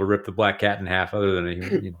acceptable to rip the black cat in half, other than a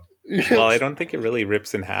human. You know. Well, I don't think it really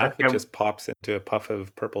rips in half. It Okay. just pops into a puff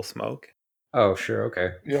of purple smoke. Oh, sure,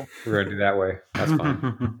 okay. Yeah. We're gonna do that way. That's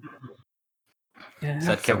fine. Yeah.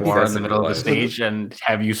 Set So Kevlar in the that's middle of the civilized. stage and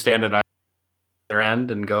have you stand at either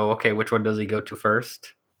end and go, okay, which one does he go to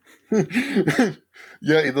first? Yeah,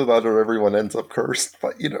 either that or everyone ends up cursed,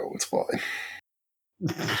 but it's fine.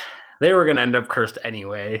 They were going to end up cursed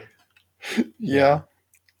anyway. Yeah.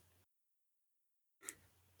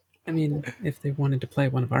 I mean, if they wanted to play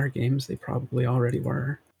one of our games, they probably already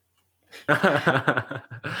were.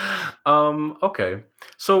 Okay.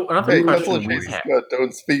 So another Hey, question Tesla we Chase is have. good.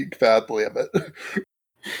 Don't speak badly of it.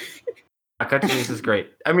 Cut Chase is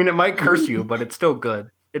great. I mean, it might curse you, but it's still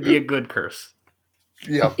good. It'd be a good curse.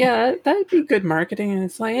 Yeah. Yeah, that'd be good marketing, and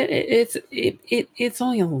it's like it's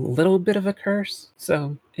only a little bit of a curse,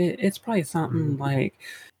 so it's probably something like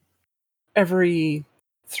every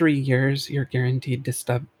 3 years you're guaranteed to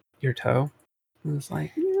stub your toe. And it's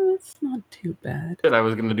like, yeah, that's not too bad. Shit, I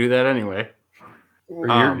was going to do that anyway. Or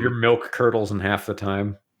your milk curdles in half the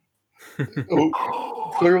time.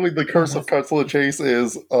 Clearly, the curse of Tesla Chase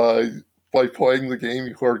is by playing the game,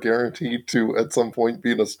 you are guaranteed to at some point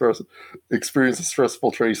experience a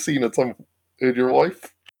stressful trace scene at some in your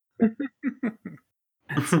life.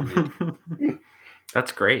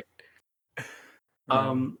 That's great.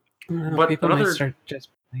 Well, But people might another start just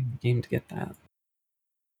playing the game to get that.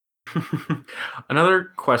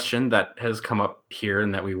 another question that has come up here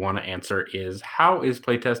and that we want to answer is, how is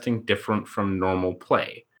playtesting different from normal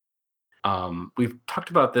play? We've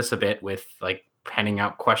talked about this a bit with like penning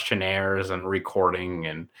out questionnaires and recording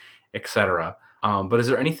and etc. But is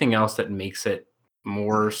there anything else that makes it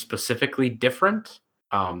more specifically different?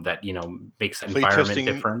 That makes the environment Playtesting-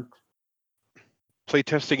 different?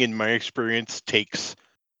 Playtesting, in my experience, takes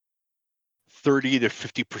 30 to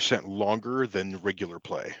 50% longer than regular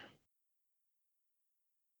play.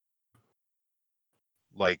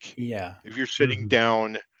 Like, Yeah. if you're sitting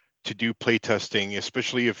down to do playtesting,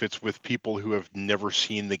 especially if it's with people who have never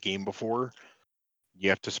seen the game before, you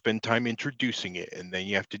have to spend time introducing it, and then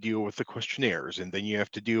you have to deal with the questionnaires, and then you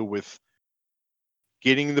have to deal with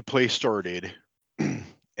getting the play started.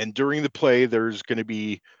 And during the play, there's going to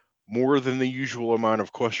be more than the usual amount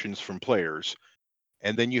of questions from players.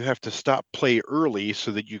 And then you have to stop play early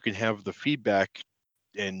so that you can have the feedback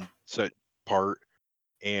and set part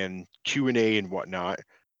and Q&A and whatnot,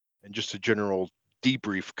 and just a general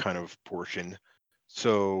debrief kind of portion.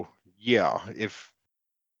 So yeah, if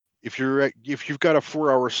you've got a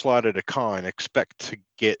 4-hour slot at a con, expect to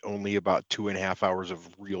get only about 2.5 hours of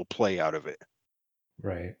real play out of it.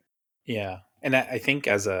 Right. Yeah. And I think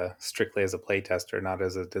strictly as a playtester, not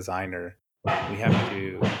as a designer, we have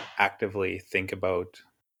to actively think about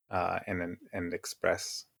and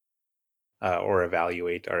express or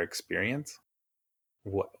evaluate our experience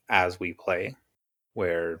as we play,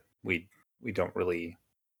 where we definitely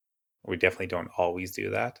don't always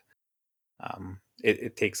do that.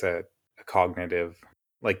 It takes a cognitive,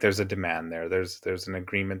 like there's a demand there. There's an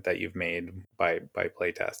agreement that you've made by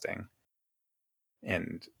playtesting,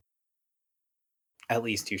 and at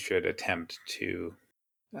least you should attempt to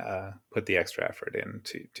put the extra effort in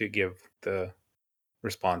to give the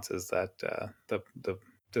responses that the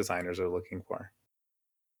designers are looking for.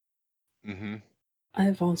 Mm-hmm.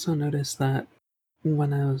 I've also noticed that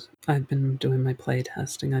when I've been doing my play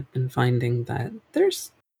testing, I've been finding that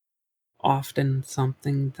there's often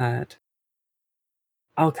something that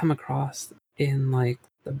I'll come across in like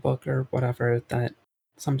the book or whatever that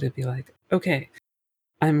somebody would be like, okay,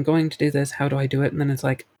 I'm going to do this, how do I do it? And then it's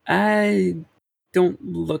like, I don't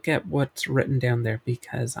look at what's written down there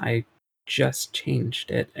because I just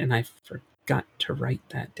changed it and I forgot to write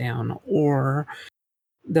that down. Or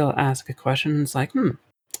they'll ask a question and it's like,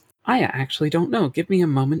 I actually don't know. Give me a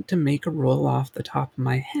moment to make a rule off the top of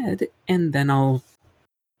my head, and then I'll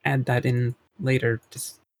add that in later to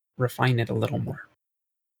refine it a little more.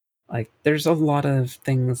 Like, there's a lot of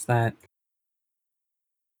things that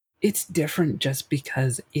it's different just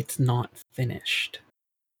because it's not finished.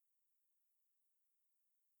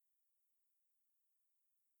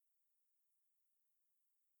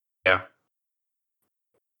 Yeah.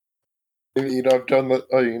 I've done that.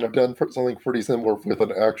 I've done something pretty similar with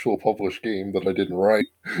an actual published game that I didn't write,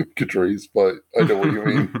 Catrice, but I know what you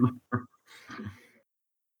mean.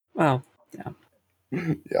 Well, yeah.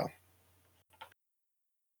 Yeah.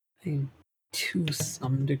 To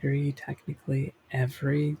some degree, technically,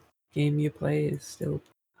 every game you play is still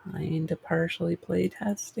kind of partially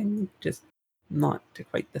playtesting, just not to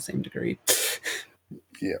quite the same degree.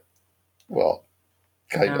 Well,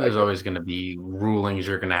 kind And of. there's always going to be rulings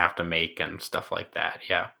you're going to have to make and stuff like that.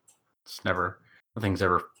 Yeah, nothing's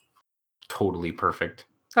ever totally perfect.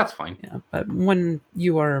 That's fine. Yeah, but when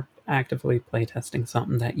you are actively playtesting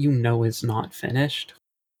something that you know is not finished,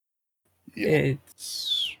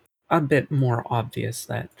 it's a bit more obvious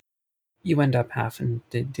that you end up having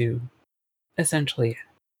to do essentially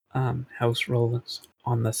house rolls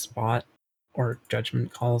on the spot or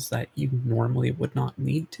judgment calls that you normally would not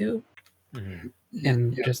need to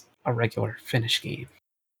in just a regular finish game.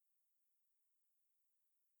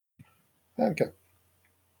 Okay.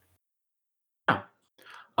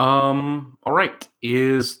 All right.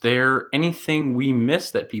 Is there anything we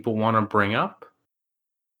missed that people want to bring up?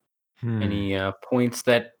 Any points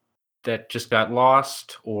that just got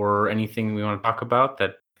lost, or anything we want to talk about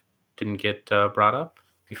that didn't get brought up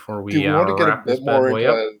before we Do you want to get a wrap this bit bad more boy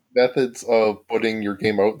up? into methods of putting your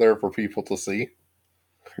game out there for people to see?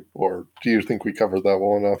 Or do you think we covered that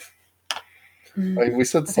well enough? I mean, we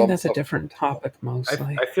said I some think that's a stuff. different topic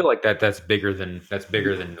mostly. I feel like that's bigger than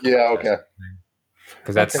the Yeah, okay.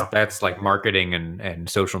 because that's like marketing and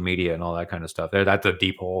social media and all that kind of stuff. That's a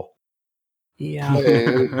deep hole. Yeah,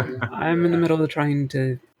 I'm in the middle of trying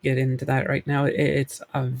to get into that right now. It's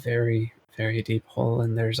a very, very deep hole,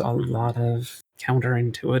 and there's a lot of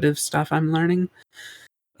counterintuitive stuff I'm learning.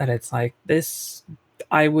 That it's like this,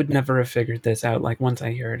 I would never have figured this out. Like once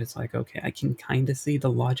I hear it, it's like, okay, I can kind of see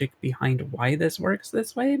the logic behind why this works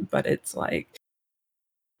this way, but it's like,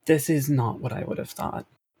 this is not what I would have thought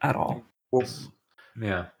at all. Well,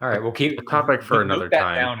 yeah. All right. We'll keep the topic for another that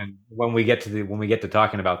time. down, and when we get to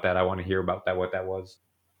talking about that, I want to hear about that. What that was.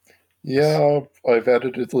 Yeah, I've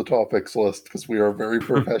added it to the topics list because we are a very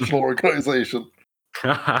professional organization.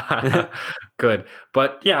 Good.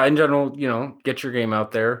 But yeah, in general, get your game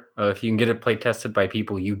out there. If you can get it play tested by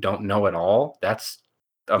people you don't know at all, that's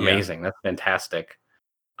amazing. That's fantastic.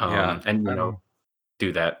 And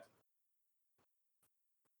do that.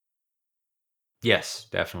 Yes,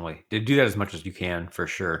 definitely. Do that as much as you can, for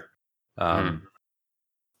sure. But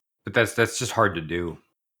that's just hard to do.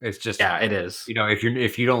 It's just it is.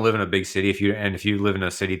 If you don't live in a big city, if you live in a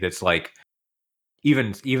city that's like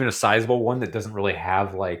even a sizable one that doesn't really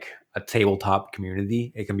have like a tabletop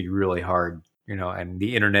community, it can be really hard. And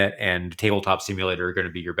the internet and tabletop simulator are going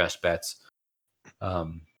to be your best bets.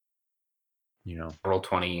 Roll20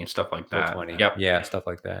 and stuff like that. Roll20. Yep. Yeah, stuff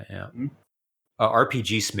like that. Yeah.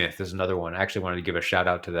 RPG Smith is another one. I actually wanted to give a shout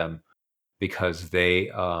out to them because they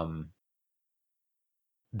were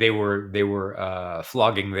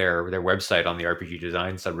flogging their website on the RPG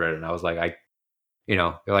design subreddit, and I was like,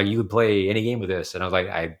 they're like, you could play any game with this, and I was like,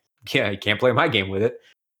 I can't play my game with it,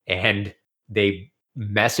 and they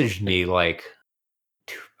messaged me like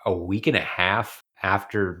a week and a half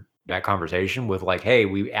after that conversation with like, hey,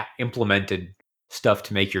 we implemented stuff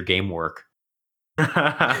to make your game work.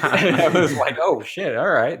 I was like, oh shit,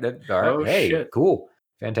 all right, hey, shit. Cool,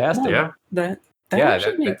 fantastic. Well, that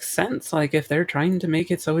actually makes sense. Like if they're trying to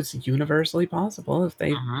make it so it's universally possible, if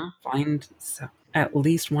they find at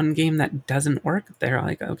least one game that doesn't work, they're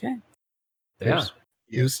like, okay, there's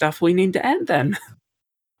new stuff we need to add then.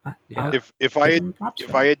 If I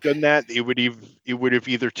had done that, it would have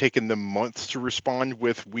either taken them months to respond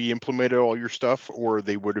with "we implemented all your stuff," or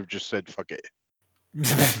they would have just said "fuck it."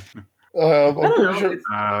 I'm pretty sure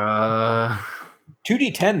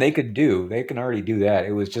 2D10 they can already do that.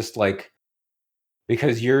 It was just like,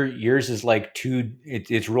 because yours is like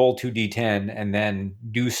it's roll 2D10 and then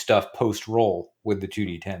do stuff post roll with the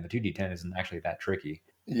 2D10. The 2D10 isn't actually that tricky.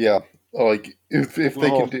 Yeah, like if they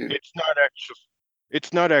can do,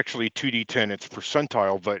 it's not actually 2D10. It's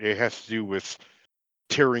percentile, but it has to do with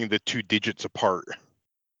tearing the two digits apart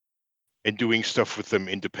and doing stuff with them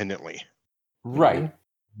independently. Right.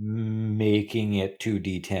 Making it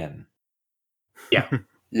 2D10. Yeah.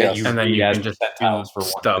 Yes. And then you can just do for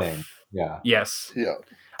stuff. One thing. Yeah. Yes. Yeah.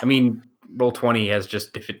 I mean, Roll20 has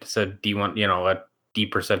just, if it's a D1, a D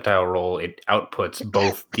percentile roll, it outputs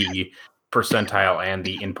both the percentile and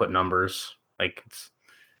the input numbers. Like it's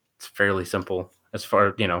fairly simple as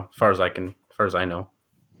far as I know.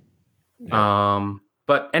 Yeah.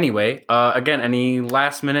 But anyway, again, any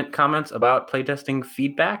last minute comments about playtesting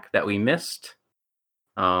feedback that we missed?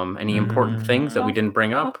 Any important things that we didn't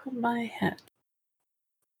bring up? Top of my head.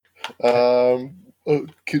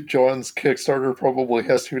 John's Kickstarter probably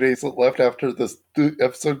has 2 days left after this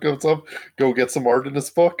episode goes up. Go get some art in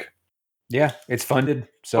this book. Yeah, it's funded.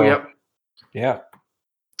 So yep. Yeah.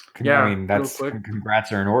 Yeah, I mean, real that's quick.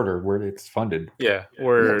 congrats are in order where it's funded. Yeah,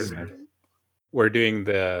 Yes. we're doing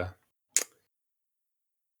the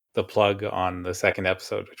plug on the second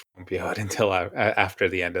episode, which won't be out until after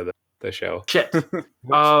the end of the show. Shit.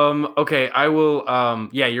 Okay, I will.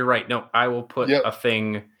 Yeah, you're right. No, I will put Yep. a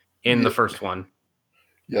thing in the Yep. first one.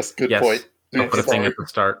 Yes, good Yes. point. I'll put a thing Sorry. at the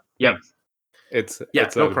start. Yep. It's Yeah,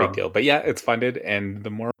 it's no not a problem. big deal, but yeah, it's funded, and the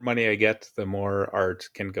more money I get, the more art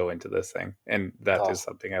can go into this thing, and that is Awesome.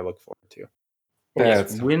 something I look forward to.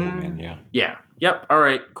 That's so When- cool, man. Yeah. Yeah. Yep. All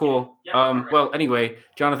right. Cool. Well, anyway,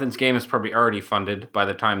 Jonathan's game is probably already funded by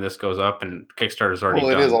the time this goes up, and Kickstarter's already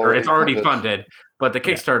Well, it done. is Or already it's already funded. funded, but the Yeah.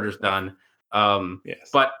 Kickstarter's done. Yes,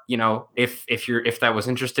 But if that was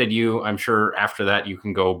interested you, I'm sure after that you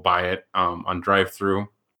can go buy it on drive-through.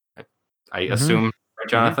 I assume, right,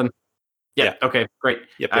 Jonathan? Yeah. Okay. Great.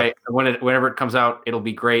 Yep. Whenever it comes out, it'll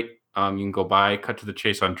be great. You can go buy Cut to the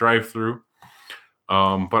Chase on drive-through.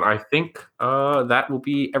 But I think that will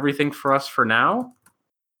be everything for us for now.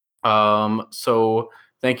 So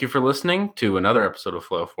thank you for listening to another episode of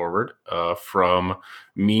Flow Forward from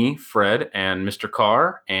me, Fred, and Mr.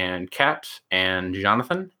 Carr, and Kat, and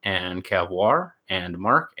Jonathan, and Cavoir, and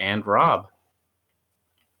Mark, and Rob.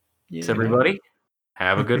 Yeah. So everybody,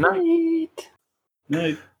 have a good night.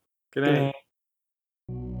 Night. Good night.